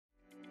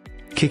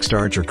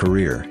Kickstart your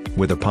career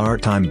with a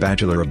part-time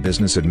Bachelor of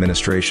Business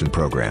Administration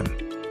program.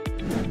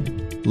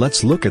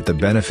 Let's look at the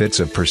benefits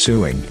of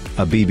pursuing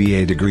a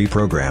BBA degree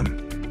program.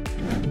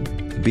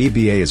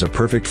 BBA is a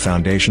perfect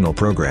foundational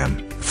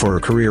program for a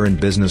career in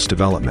business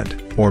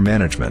development or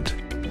management.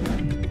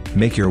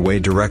 Make your way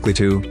directly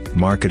to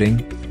marketing,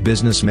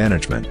 business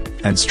management,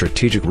 and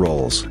strategic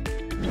roles.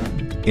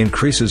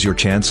 Increases your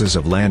chances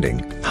of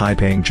landing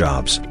high-paying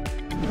jobs.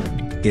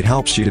 It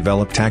helps you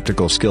develop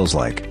tactical skills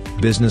like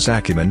business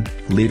acumen,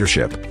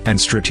 leadership,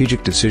 and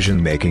strategic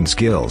decision-making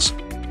skills.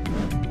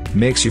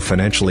 Makes you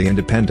financially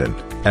independent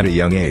at a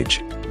young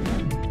age.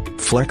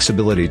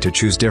 Flexibility to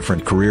choose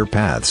different career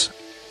paths.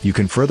 You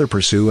can further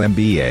pursue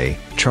MBA,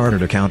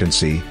 chartered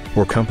accountancy,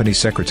 or company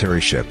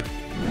secretaryship.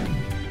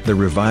 The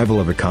revival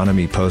of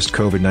economy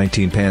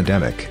post-COVID-19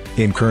 pandemic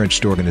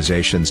encouraged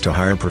organizations to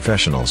hire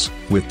professionals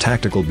with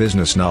tactical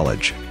business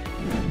knowledge.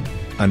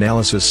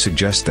 Analysis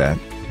suggests that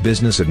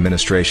business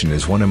administration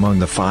is one among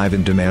the 5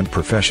 in-demand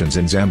professions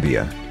in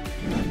Zambia.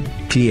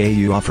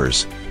 PAU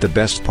offers the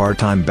best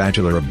part-time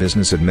Bachelor of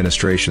Business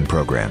Administration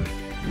program.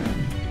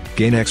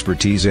 Gain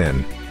expertise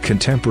in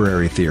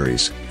contemporary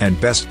theories and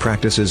best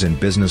practices in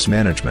business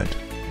management.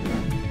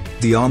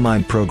 The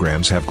online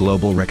programs have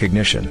global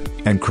recognition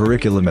and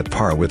curriculum at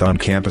par with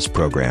on-campus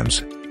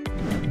programs.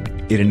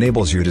 It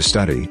enables you to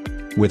study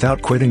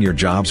without quitting your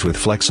jobs with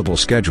flexible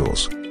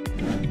schedules.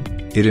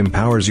 It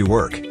empowers you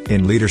work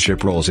in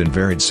leadership roles in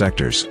varied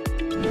sectors.